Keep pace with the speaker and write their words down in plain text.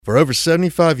For over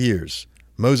 75 years,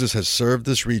 Moses has served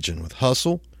this region with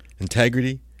hustle,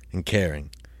 integrity, and caring.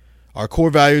 Our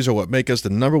core values are what make us the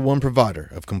 #1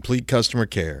 provider of complete customer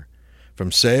care,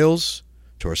 from sales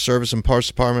to our service and parts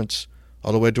departments,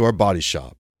 all the way to our body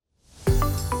shop.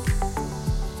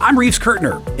 I'm Reeves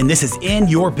Kurtner, and this is In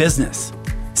Your Business.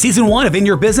 Season 1 of In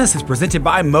Your Business is presented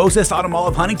by Moses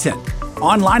Automotive Huntington,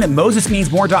 online at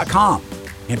mosesmeansmore.com,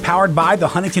 and powered by the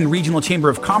Huntington Regional Chamber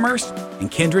of Commerce and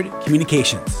Kindred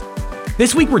Communications.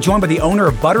 This week, we're joined by the owner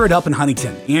of Butter It Up in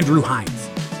Huntington, Andrew Hines.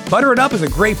 Butter It Up is a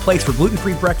great place for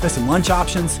gluten-free breakfast and lunch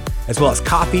options, as well as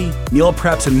coffee, meal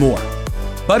preps, and more.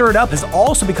 Butter It Up has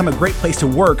also become a great place to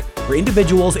work for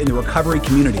individuals in the recovery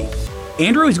community.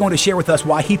 Andrew is going to share with us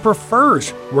why he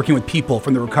prefers working with people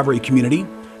from the recovery community,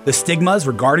 the stigmas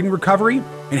regarding recovery,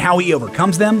 and how he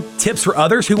overcomes them, tips for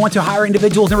others who want to hire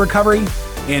individuals in recovery,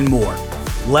 and more.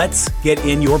 Let's get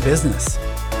in your business.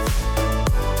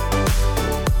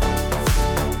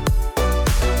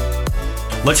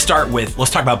 Let's talk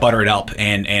about Butter It Up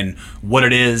and what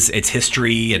it is, its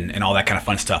history, and all that kind of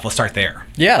fun stuff. Let's start there.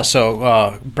 Yeah,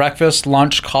 so breakfast,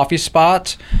 lunch, coffee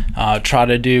spot. Try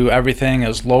to do everything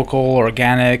as local,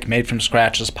 organic, made from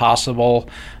scratch as possible,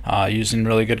 using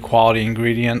really good quality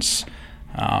ingredients.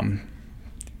 Farm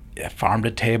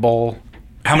to table.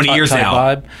 How many years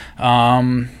now?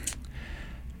 Vibe.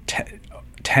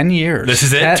 10 years. This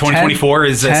is it? 2024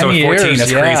 is so 14. Years,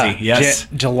 that's crazy. Yes.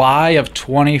 July of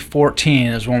 2014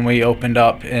 is when we opened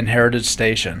up in Heritage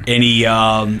Station. Any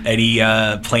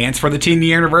plans for the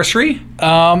 10-year anniversary?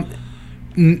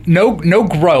 No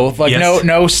growth. Yes.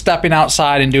 No stepping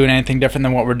outside and doing anything different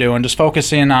than what we're doing. Just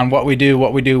focusing on what we do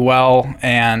well,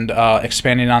 and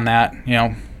expanding on that.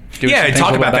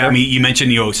 Talk about that. I mean, you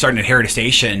mentioned starting at Heritage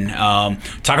Station.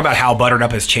 Talk about how Butter It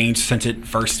Up has changed since it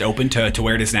first opened to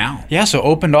where it is now. Yeah, so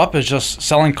opened up is just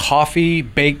selling coffee,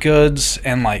 baked goods,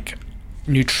 and like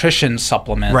nutrition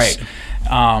supplements. Right.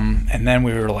 And then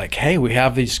we were like, hey, we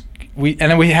have these. And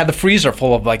then we had the freezer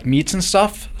full of like meats and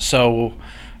stuff. So,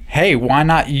 hey, why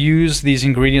not use these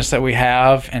ingredients that we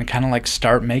have and kind of like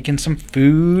start making some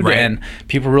food? Right. And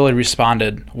people really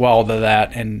responded well to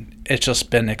that, and it's just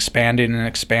been expanding and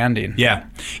expanding. Yeah.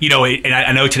 And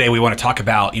I know today we want to talk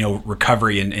about,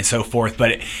 recovery and so forth,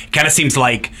 but it kind of seems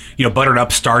like, Butter It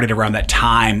Up started around that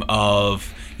time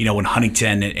of, when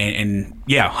Huntington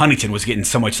Huntington was getting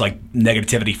so much like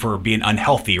negativity for being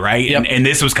unhealthy, right? Yep. And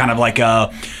this was kind of like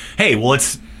hey, well,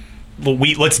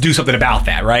 let's do something about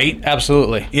that, right?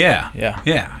 Absolutely. Yeah.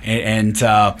 And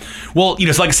so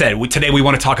like I said, today we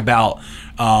want to talk about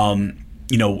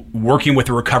working with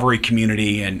the recovery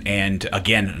community, and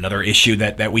again, another issue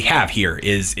that we have here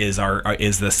is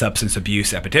the substance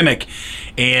abuse epidemic,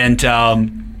 and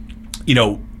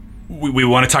we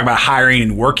want to talk about hiring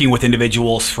and working with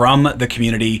individuals from the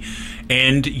community,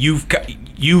 and you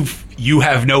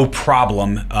have no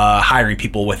problem hiring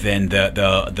people within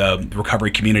the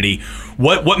recovery community.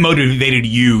 What motivated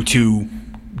you to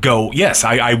go, yes,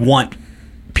 I want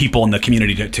people in the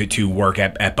community to work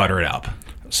at Butter It Up?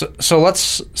 So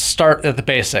let's start at the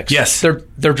basics. Yes.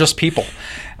 They're just people.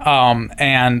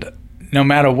 And no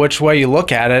matter which way you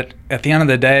look at it, at the end of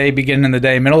the day, beginning of the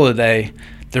day, middle of the day,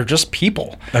 they're just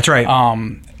people. That's right.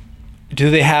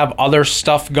 Do they have other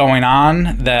stuff going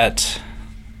on that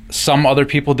some other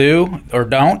people do or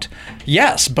don't?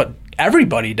 Yes, but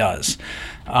everybody does.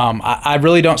 I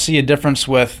really don't see a difference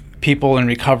with people in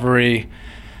recovery,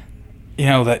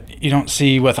 that you don't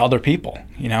see with other people.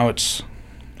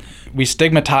 We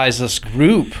stigmatize this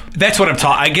group. That's what I'm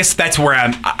talking. I guess that's where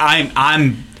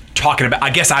I'm talking about.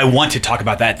 I guess I want to talk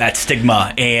about that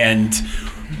stigma and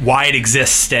why it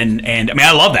exists. And I mean,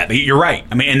 I love that. But you're right.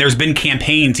 I mean, and there's been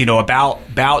campaigns, about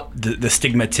the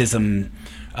stigmatism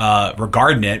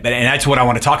regarding it. And that's what I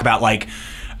want to talk about. Like,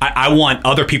 I want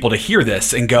other people to hear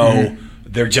this and go,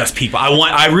 they're just people.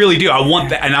 I really do. I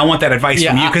want that, and I want that advice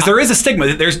from you, because there is a stigma.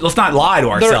 Let's not lie to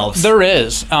ourselves. There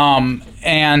is.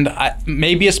 And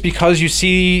maybe it's because you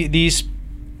see these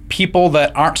people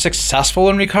that aren't successful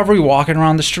in recovery walking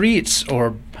around the streets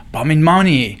or bumming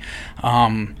money.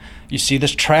 You see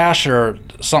this trash or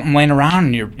something laying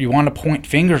around, and you want to point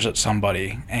fingers at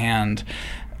somebody. And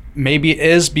maybe it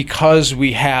is because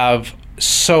we have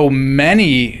so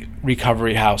many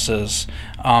recovery houses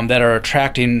that are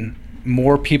attracting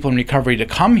more people in recovery to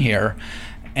come here.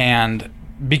 And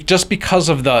just because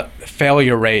of the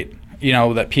failure rate,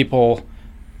 that people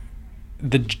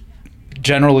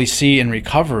generally see in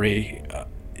recovery,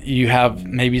 you have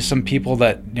maybe some people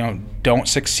that don't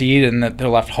succeed and that they're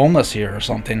left homeless here or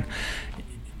something.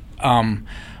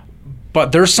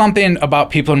 But there's something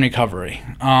about people in recovery.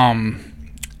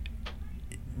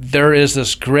 There is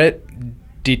this grit,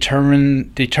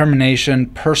 determination,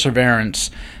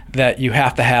 perseverance that you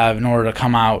have to have in order to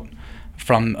come out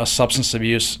from a substance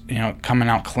abuse, coming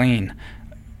out clean.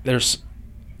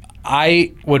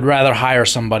 I would rather hire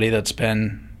somebody that's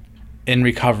been in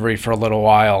recovery for a little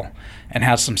while and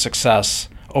has some success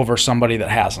over somebody that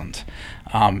hasn't.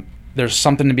 There's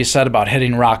something to be said about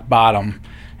hitting rock bottom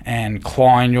and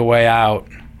clawing your way out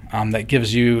that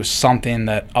gives you something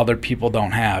that other people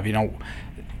don't have.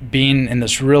 Being in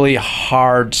this really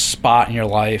hard spot in your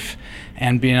life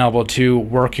and being able to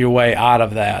work your way out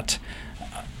of that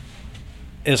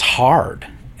is hard.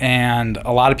 And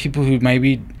a lot of people who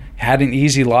maybe had an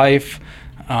easy life,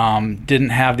 didn't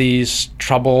have these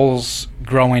troubles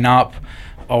growing up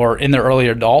or in their early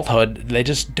adulthood,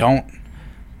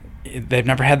 they've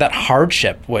never had that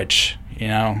hardship, which,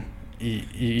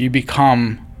 you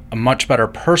become a much better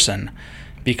person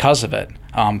because of it.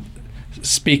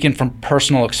 Speaking from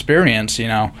personal experience,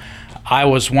 I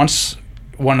was once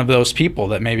one of those people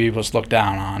that maybe was looked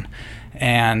down on,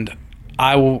 and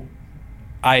I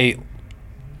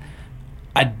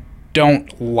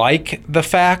don't like the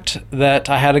fact that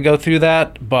I had to go through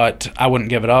that, but I wouldn't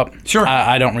give it up. Sure.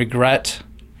 I don't regret,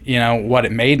 what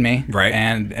it made me. Right.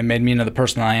 And it made me into the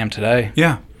person that I am today.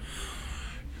 Yeah.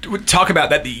 Talk about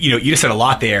that. You just said a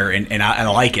lot there, and I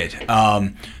like it.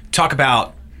 Talk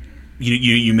about,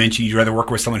 you mentioned you'd rather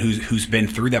work with someone who's been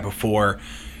through that before.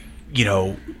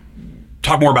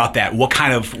 Talk more about that. What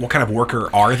kind of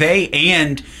worker are they?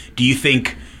 And do you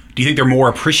think they're more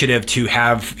appreciative to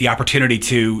have the opportunity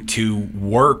to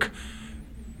work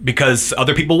because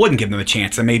other people wouldn't give them a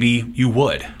chance, and maybe you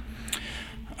would?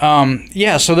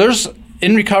 So there's,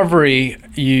 in recovery,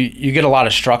 you get a lot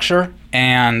of structure,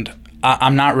 and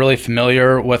I'm not really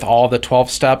familiar with all the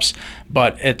 12 steps,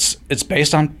 but it's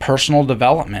based on personal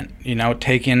development,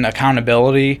 taking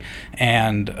accountability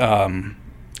and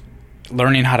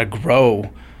learning how to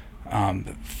grow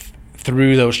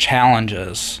through those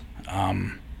challenges.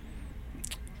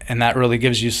 And that really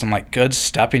gives you some good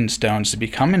stepping stones to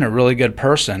becoming a really good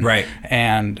person. Right.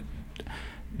 And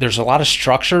there's a lot of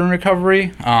structure in recovery.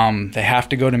 They have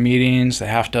to go to meetings. They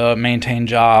have to maintain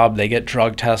job. They get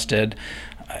drug tested.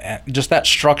 Just that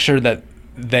structure that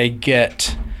they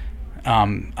get,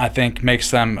 I think,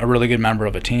 makes them a really good member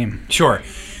of a team. Sure.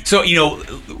 So,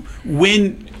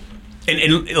 when,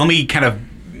 and let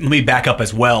me back up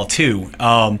as well, too.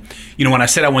 When I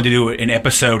said I wanted to do an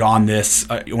episode on this,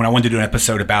 when I wanted to do an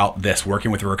episode about this,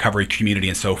 working with the recovery community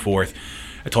and so forth,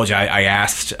 I told you I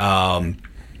asked, a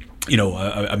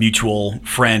mutual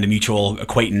friend, a mutual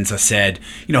acquaintance. I said,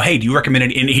 hey, do you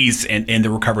recommend it? And he's in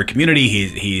the recovery community.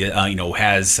 He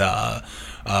has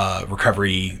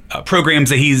recovery programs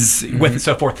that he's with and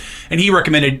so forth. And he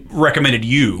recommended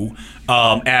you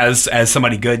as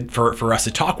somebody good for us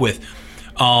to talk with.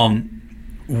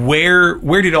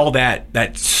 Where did all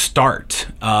that start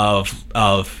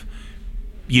of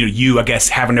you, I guess,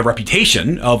 having a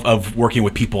reputation of working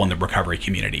with people in the recovery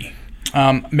community?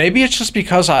 Maybe it's just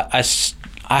because I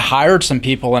hired some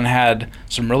people and had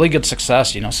some really good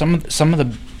success. Some of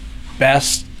the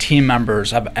best team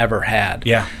members I've ever had.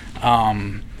 Yeah.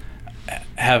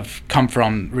 Have come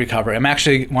from recovery. I'm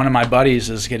actually, one of my buddies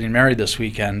is getting married this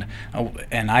weekend,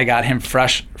 and I got him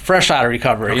fresh out of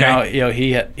recovery.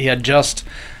 Okay. He had just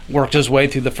worked his way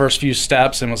through the first few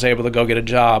steps and was able to go get a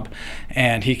job,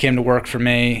 and he came to work for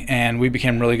me, and we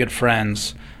became really good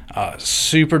friends.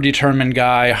 Super determined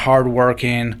guy,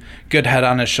 hardworking, good head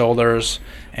on his shoulders,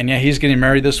 and he's getting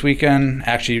married this weekend.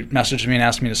 Actually messaged me and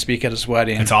asked me to speak at his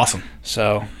wedding. That's awesome.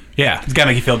 So. Yeah, it's got to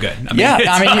make you feel good.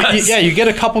 You get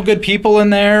a couple good people in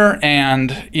there, and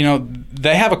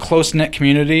they have a close knit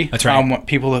community. That's right.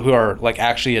 People who are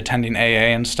actually attending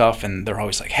AA and stuff, and they're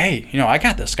always like, "Hey, I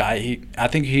got this guy. I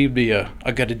think he'd be a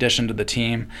good addition to the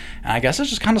team." And I guess it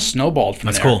just kind of snowballed from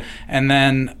there. That's cool. And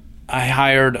then I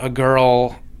hired a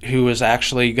girl who was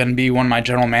actually going to be one of my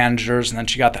general managers, and then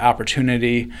she got the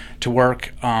opportunity to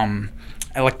work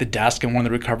at the desk in one of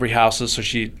the recovery houses, so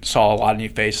she saw a lot of new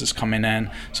faces coming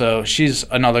in. So she's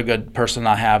another good person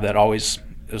I have that always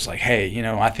is like, hey,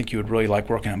 I think you would really like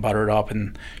working at Buttered Up,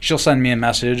 and she'll send me a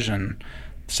message and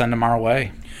send them our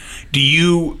way. Do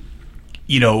you,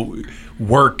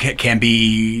 work can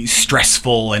be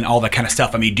stressful and all that kind of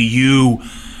stuff. Do you,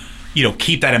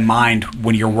 keep that in mind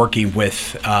when you're working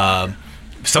with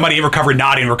somebody in recovery,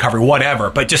 not in recovery,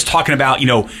 whatever, but just talking about,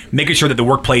 making sure that the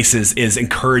workplace is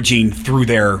encouraging through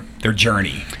their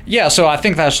journey? Yeah, so I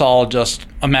think that's all just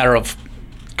a matter of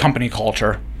company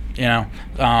culture,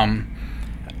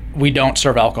 we don't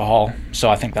serve alcohol, so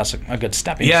I think that's a good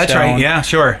stepping stone. Yeah, that's right. Yeah,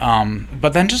 sure.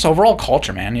 But then just overall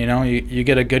culture, man. You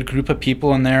get a good group of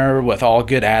people in there with all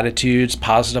good attitudes,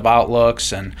 positive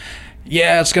outlooks, and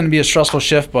it's going to be a stressful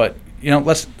shift, but we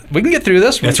can get through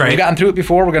this. That's right. We've gotten through it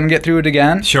before. We're going to get through it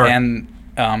again. Sure. And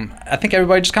I think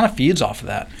everybody just kind of feeds off of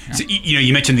that. So,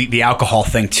 you mentioned the alcohol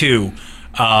thing too.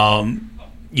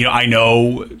 I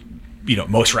know.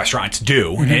 Most restaurants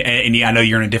do, and I know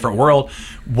you're in a different world.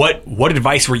 What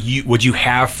advice would you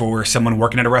have for someone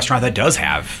working at a restaurant that does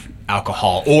have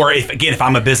alcohol, or if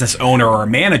I'm a business owner or a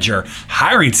manager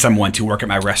hiring someone to work at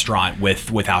my restaurant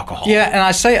with alcohol? Yeah, and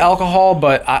I say alcohol,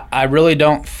 but I really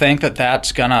don't think that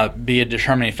that's gonna be a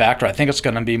determining factor. I think it's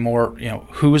gonna be more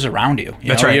who's around you.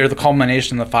 That's right. You're the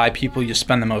culmination of the 5 people you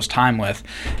spend the most time with,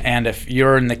 and if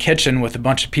you're in the kitchen with a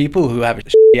bunch of people who have a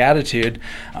shitty attitude,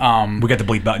 we got the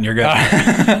bleep button. You're good.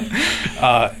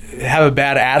 Have a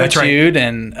bad attitude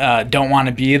and don't want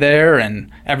to be there, and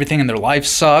everything in their life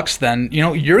sucks, then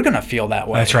you're gonna feel that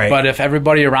way. That's right. But if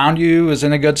everybody around you is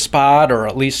in a good spot, or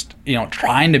at least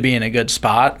trying to be in a good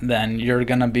spot, then you're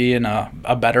gonna be in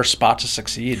a better spot to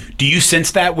succeed. Do you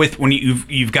sense that when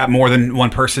you've got more than one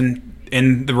person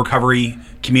in the recovery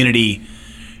community?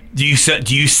 Do you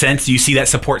see that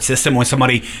support system when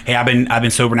somebody, hey, I've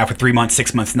been sober now for 3 months,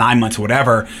 6 months, 9 months,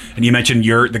 whatever, and you mentioned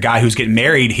you're the guy who's getting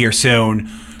married here soon,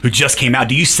 who just came out.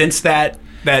 Do you sense that?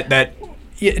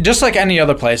 Yeah, just like any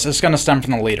other place, it's going to stem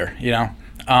from the leader,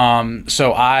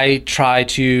 So I try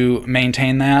to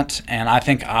maintain that, and I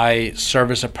think I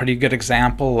serve as a pretty good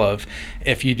example of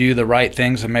if you do the right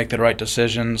things and make the right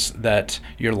decisions, that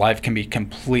your life can be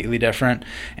completely different.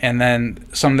 And then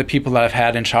some of the people that I've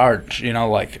had in charge,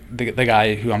 like the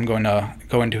guy who I'm going to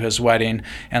go into his wedding,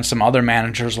 and some other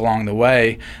managers along the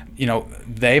way,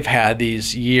 they've had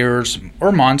these years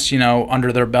or months,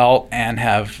 under their belt, and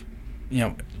have,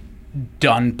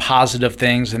 done positive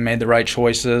things and made the right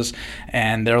choices,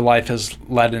 and their life has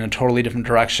led in a totally different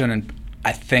direction. And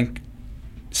I think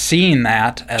seeing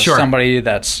that as somebody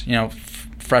that's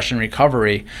fresh in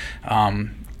recovery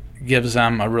gives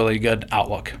them a really good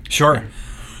outlook. Sure.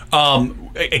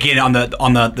 Again, on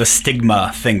the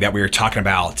stigma thing that we were talking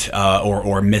about,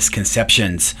 or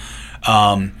misconceptions,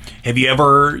 have you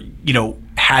ever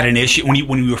had an issue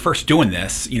when you were first doing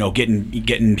this,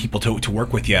 getting people to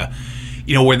work with you?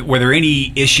 Were there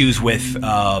any issues with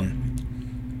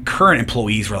current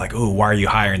employees who were like, oh, why are you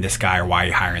hiring this guy, or why are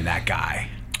you hiring that guy?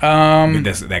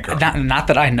 That girl. Not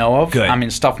that I know of. Good. I mean,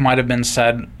 stuff might have been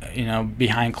said,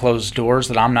 behind closed doors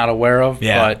that I'm not aware of.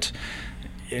 Yeah. But,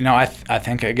 I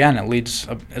think, again,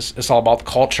 it's all about the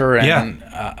culture. And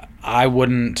I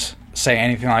wouldn't say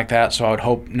anything like that, so I would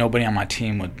hope nobody on my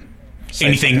team would say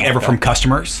anything ever like from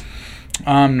customers?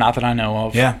 Not that I know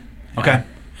of. Yeah. Okay.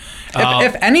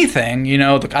 If anything,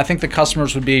 I think the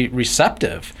customers would be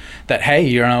receptive that, hey,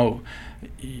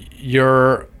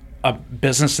 you're a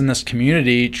business in this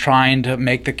community trying to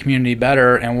make the community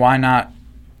better, and why not,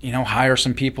 hire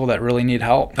some people that really need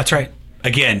help? That's right.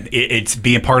 Again, it's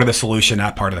being part of the solution,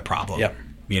 not part of the problem. Yep.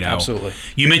 Absolutely.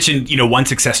 You mentioned, one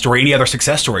success story. Any other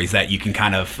success stories that you can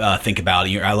kind of think about?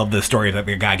 I love the story of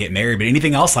the guy getting married, but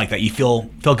anything else like that you feel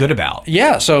good about?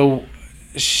 Yeah. So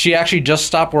she actually just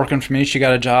stopped working for me. She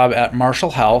got a job at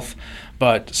Marshall Health,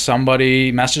 but somebody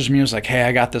messaged me and was like, hey,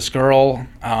 I got this girl,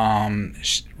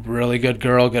 really good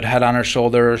girl, good head on her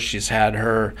shoulder. She's had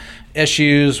her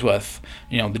issues with,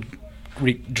 the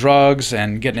drugs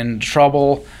and getting into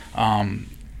trouble.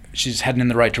 She's heading in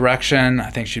the right direction. I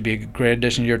think she'd be a great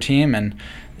addition to your team. And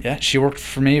she worked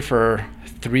for me for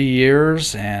 3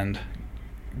 years, and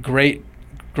great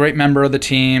member of the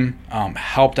team,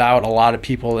 helped out a lot of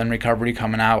people in recovery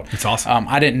coming out. That's awesome.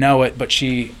 I didn't know it, but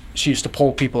she used to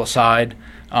pull people aside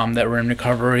that were in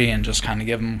recovery and just kind of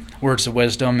give them words of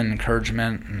wisdom and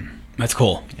encouragement. And, that's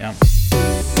cool. Yeah.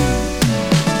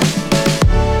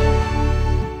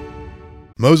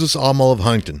 Moses Automall of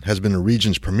Huntington has been the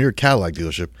region's premier Cadillac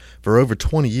dealership for over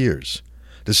 20 years.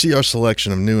 To see our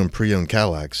selection of new and pre-owned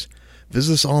Cadillacs,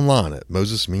 visit us online at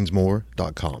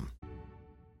mosesmeansmore.com.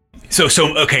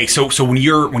 So when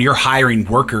you're hiring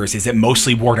workers, is it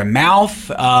mostly word of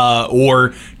mouth,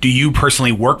 or do you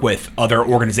personally work with other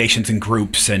organizations and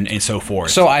groups and so forth?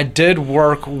 So I did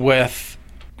work with,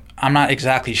 I'm not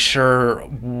exactly sure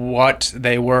what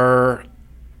they were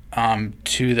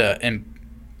to the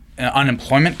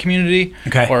unemployment community,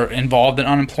 or involved in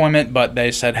unemployment, but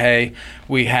they said, hey,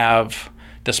 we have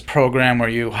this program where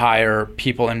you hire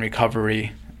people in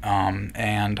recovery.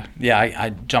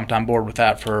 I jumped on board with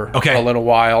that for a little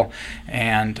while,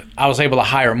 and I was able to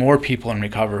hire more people in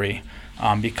recovery.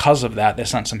 Because of that, they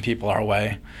sent some people our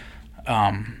way.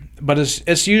 But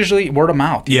it's usually word of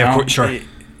mouth. You know? Sure.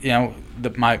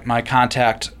 My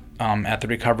contact at the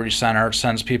recovery center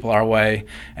sends people our way,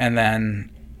 and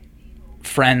then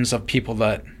friends of people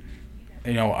that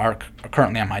are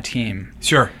currently on my team.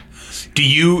 Sure. Do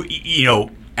you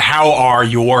how are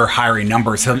your hiring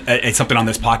numbers? It's something on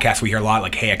this podcast we hear a lot,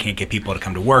 like, hey, I can't get people to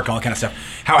come to work, all that kind of stuff.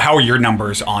 How are your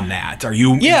numbers on that? Are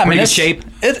you in pretty good shape?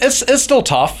 It's still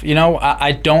tough.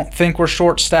 I don't think we're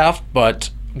short-staffed,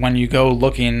 but when you go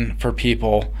looking for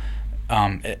people,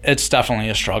 it's definitely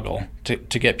a struggle to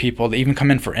get people to even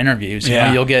come in for interviews.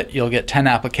 You'll get 10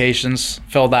 applications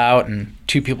filled out and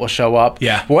 2 people show up.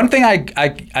 Yeah. One thing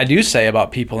I do say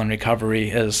about people in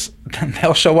recovery is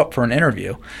they'll show up for an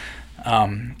interview.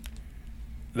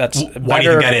 That's why do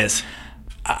you think that is?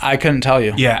 I couldn't tell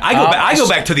you. Yeah, I go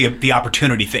back to the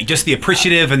opportunity thing, just the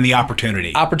appreciative and the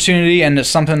opportunity. Opportunity, and it's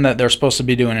something that they're supposed to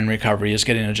be doing in recovery is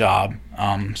getting a job.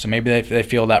 So maybe they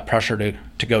feel that pressure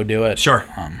to go do it. Sure.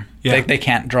 They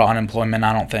can't draw unemployment,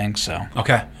 I don't think so.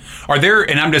 Okay. Are there,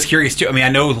 and I'm just curious too, I mean, I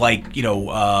know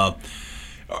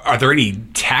are there any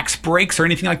tax breaks or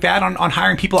anything like that on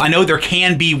hiring people? I know there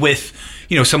can be with,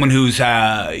 someone who's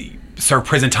served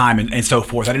prison time and so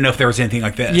forth. I didn't know if there was anything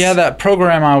like this. Yeah, that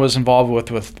program I was involved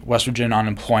with West Virginia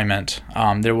Unemployment,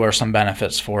 there were some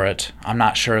benefits for it. I'm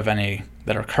not sure of any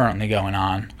that are currently going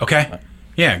on. Okay. But.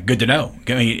 Yeah, good to know.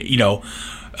 I mean,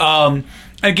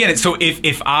 again, so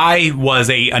if I was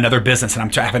another business and I'm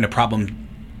having a problem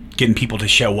getting people to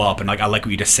show up, and I like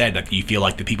what you just said, that you feel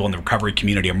like the people in the recovery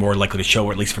community are more likely to show,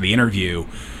 or at least for the interview,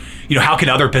 how can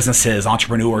other businesses,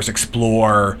 entrepreneurs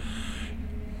explore,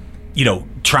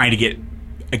 trying to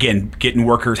getting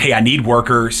workers, hey, I need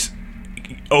workers,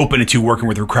 open to working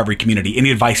with the recovery community.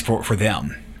 Any advice for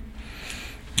them?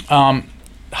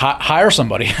 Hire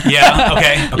somebody. Yeah.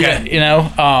 Okay.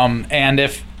 And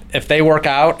if they work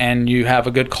out and you have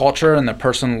a good culture and the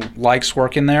person likes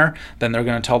working there, then they're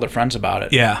going to tell their friends about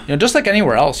it. Yeah. Just like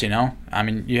anywhere else, I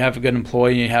mean, you have a good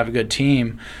employee, you have a good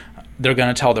team, they're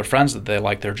going to tell their friends that they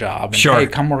like their job. And, sure. Hey,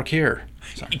 come work here.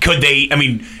 So. Could they,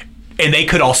 and they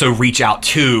could also reach out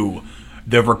to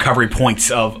the recovery points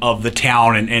of the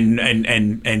town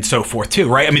and so forth too,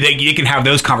 right? I mean, you can have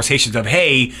those conversations of,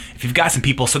 hey, if you've got some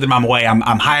people, send them my way. I'm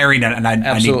hiring and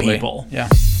I need people. Yeah.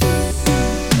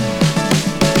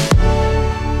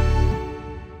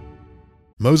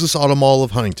 Moses Auto Mall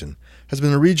of Huntington has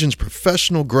been the region's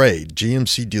professional grade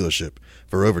GMC dealership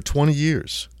for over 20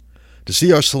 years. To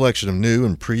see our selection of new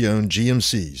and pre-owned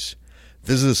GMCs,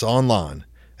 visit us online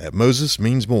at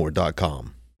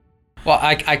mosesmeansmore.com. Well,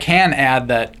 I can add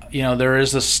that, there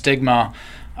is a stigma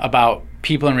about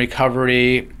people in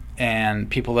recovery and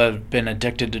people that have been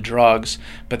addicted to drugs,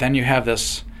 but then you have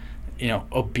this,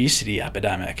 obesity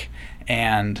epidemic,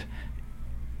 and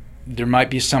there might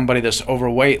be somebody that's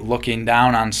overweight looking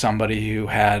down on somebody who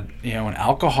had, an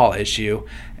alcohol issue,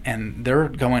 and they're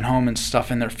going home and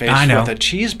stuffing their face with a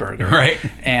cheeseburger. Right.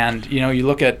 And, you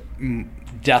look at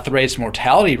death rates,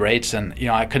 mortality rates, and,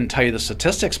 I couldn't tell you the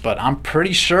statistics, but I'm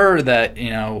pretty sure that,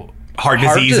 heart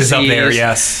disease is up there,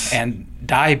 yes. And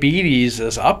diabetes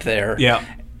is up there. Yeah.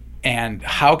 And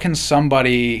how can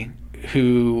somebody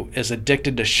who is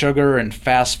addicted to sugar and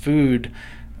fast food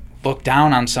look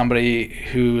down on somebody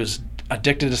who is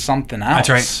addicted to something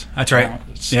else? That's right.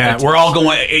 We're all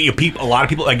going. A lot of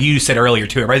people, like you said earlier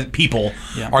too, right? People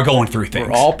are going through things.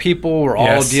 We're all people. We're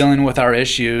all dealing with our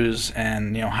issues,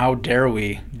 and how dare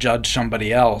we judge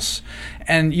somebody else?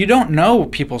 And you don't know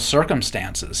people's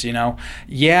circumstances.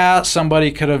 Yeah,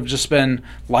 somebody could have just been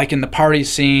liking the party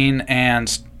scene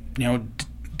and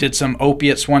did some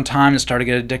opiates one time and started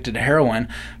to get addicted to heroin.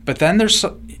 But then there's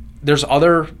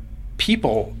other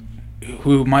people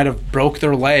who might have broke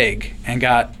their leg and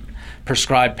got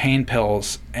prescribed pain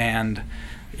pills, and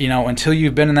until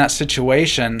you've been in that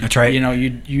situation, that's right.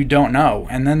 You don't know.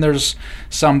 And then there's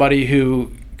somebody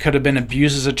who could have been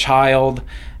abused as a child,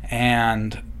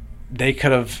 and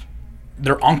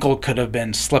their uncle could have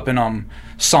been slipping them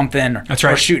something, that's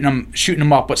right. or shooting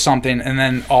them up with something, and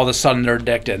then all of a sudden they're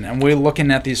addicted. And we're looking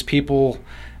at these people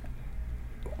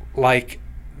like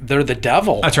they're the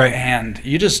devil. That's right. And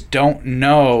you just don't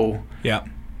know. Yeah.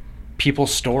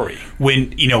 People's story.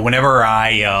 Whenever I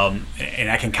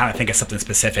and I can kind of think of something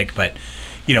specific, but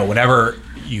whenever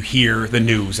you hear the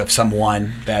news of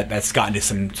someone that's gotten into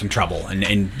some trouble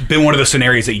and been one of those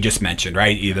scenarios that you just mentioned,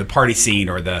 right? Either the party scene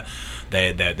or they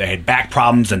had back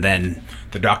problems, and then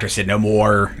the doctor said no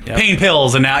more pain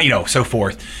pills, and now so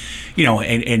forth.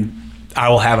 And I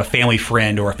will have a family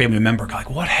friend or a family member go like,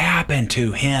 what happened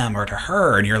to him or to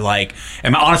her? And you're like,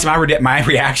 and honestly, my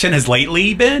reaction has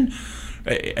lately been,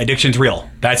 addiction's real.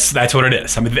 That's what it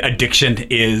is. I mean, addiction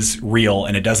is real,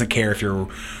 and it doesn't care if you're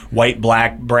white,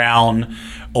 black, brown,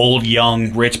 old,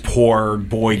 young, rich, poor,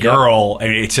 boy, girl. I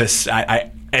mean, it's just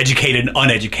educated,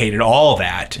 uneducated, all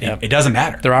that. It doesn't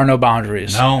matter. There are no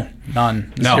boundaries. No.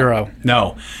 None. No. Zero.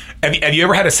 No. Have you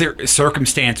ever had a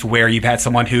circumstance where you've had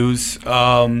someone who's,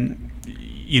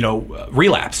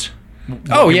 relapsed?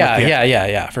 Oh,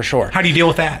 yeah, for sure. How do you deal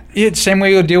with that? Same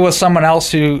way you deal with someone else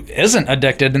who isn't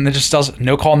addicted and that just does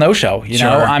no call, no show. You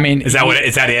know, I mean, is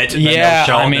that it? Yeah,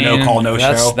 no show, I mean, no call, no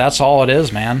show. That's all it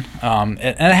is, man. And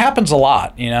it happens a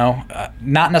lot. You know,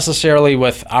 not necessarily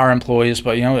with our employees,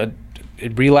 but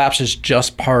relapse is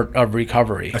just part of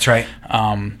recovery. That's right.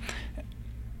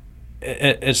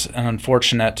 It's an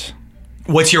unfortunate.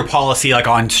 What's your policy like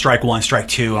on strike one, strike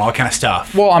two, and all that kind of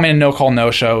stuff? Well, I mean, no call,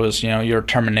 no show is you're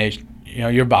termination.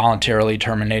 You're voluntarily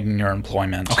terminating your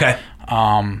employment. Okay.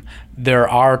 There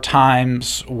are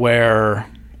times where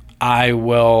I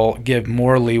will give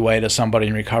more leeway to somebody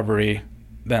in recovery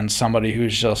than somebody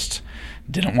who's just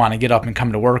didn't want to get up and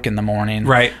come to work in the morning.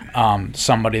 Right.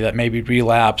 Somebody that maybe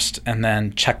relapsed and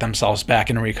then checked themselves back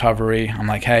into recovery. I'm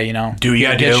like, hey,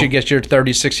 get your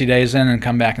 30, 60 days in and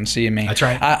come back and see me. That's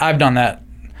right. I've done that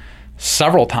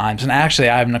several times. And actually,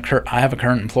 I have a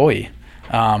current employee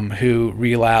who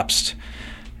relapsed.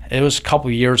 It was a couple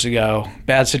years ago.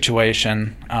 Bad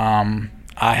situation.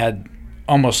 I had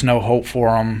almost no hope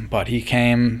for him, but he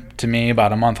came to me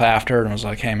about a month after and was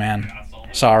like, hey, man,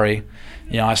 sorry.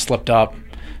 I slipped up.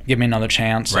 Give me another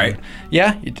chance. Right.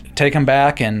 And you take him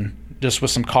back and just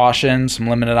with some caution, some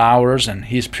limited hours, and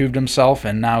he's proved himself,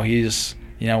 and now he's,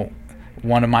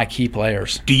 one of my key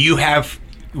players. Do you have,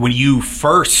 when you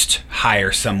first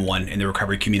hire someone in the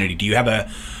recovery community, do you have a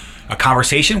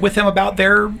conversation with them about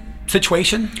their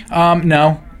situation?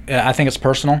 No. I think it's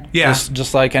personal. Yeah.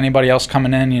 Just like anybody else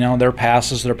coming in, their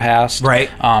past is their past. Right.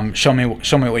 Show me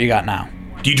what you got now.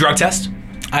 Do you drug test?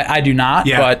 I do not,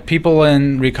 but people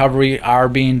in recovery are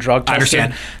being drug tested. I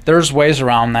understand. There's ways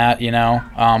around that,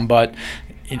 but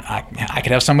I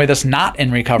could have somebody that's not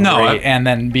in recovery and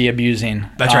then be abusing.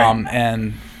 That's right.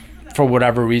 And for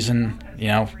whatever reason,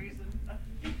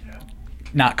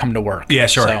 not come to work. Yeah,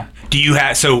 sure. So, do you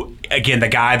have, again, the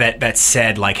guy that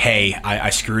said like, hey, I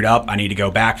screwed up, I need to go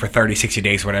back for 30, 60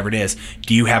 days, whatever it is,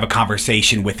 do you have a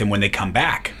conversation with them when they come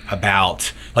back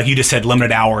about, like you just said,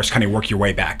 limited hours, kind of work your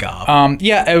way back up?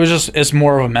 It's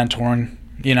more of a mentoring,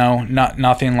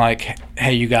 nothing like,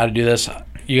 hey, you got to do this,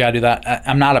 you got to do that.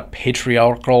 I'm not a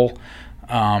patriarchal,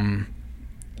 we're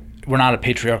not a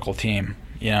patriarchal team,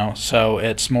 so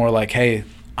it's more like, hey,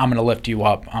 I'm going to lift you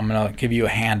up. I'm going to give you a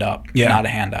hand up, not a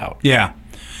handout. Yeah.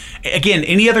 Again,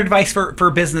 any other advice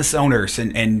for business owners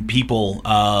and people,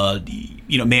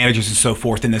 managers and so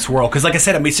forth in this world? Because like I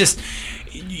said, I mean, it's just,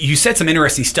 you said some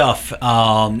interesting stuff,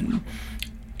 and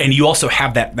you also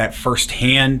have that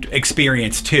firsthand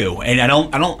experience too. And I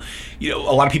don't, a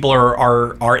lot of people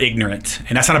are ignorant,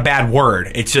 and that's not a bad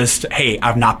word. It's just, hey,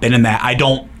 I've not been in that.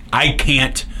 I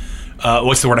can't.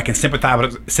 What's the word? I can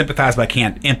sympathize, but I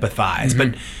can't empathize.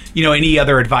 Mm-hmm. But any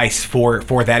other advice for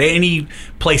that? Any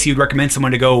place you'd recommend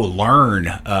someone to go learn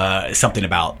something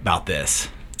about this?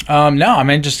 No, I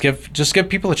mean just give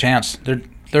people a chance.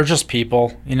 They're just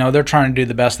people. They're trying to do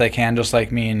the best they can, just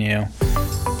like me and you.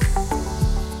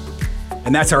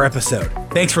 And that's our episode.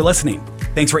 Thanks for listening.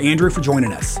 Thanks for Andrew for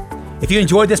joining us. If you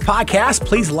enjoyed this podcast,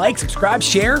 please like, subscribe,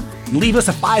 share, and leave us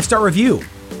a 5-star review.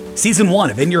 Season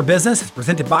 1 of In Your Business is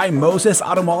presented by Moses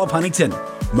Auto Mall of Huntington,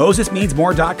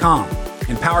 MosesMeansMore.com,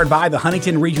 and powered by the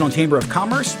Huntington Regional Chamber of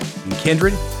Commerce and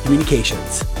Kindred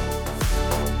Communications.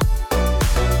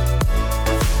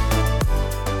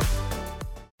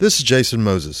 This is Jason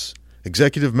Moses,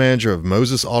 Executive Manager of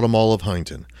Moses Auto Mall of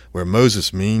Huntington, where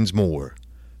Moses means more.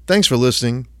 Thanks for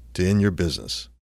listening to In Your Business.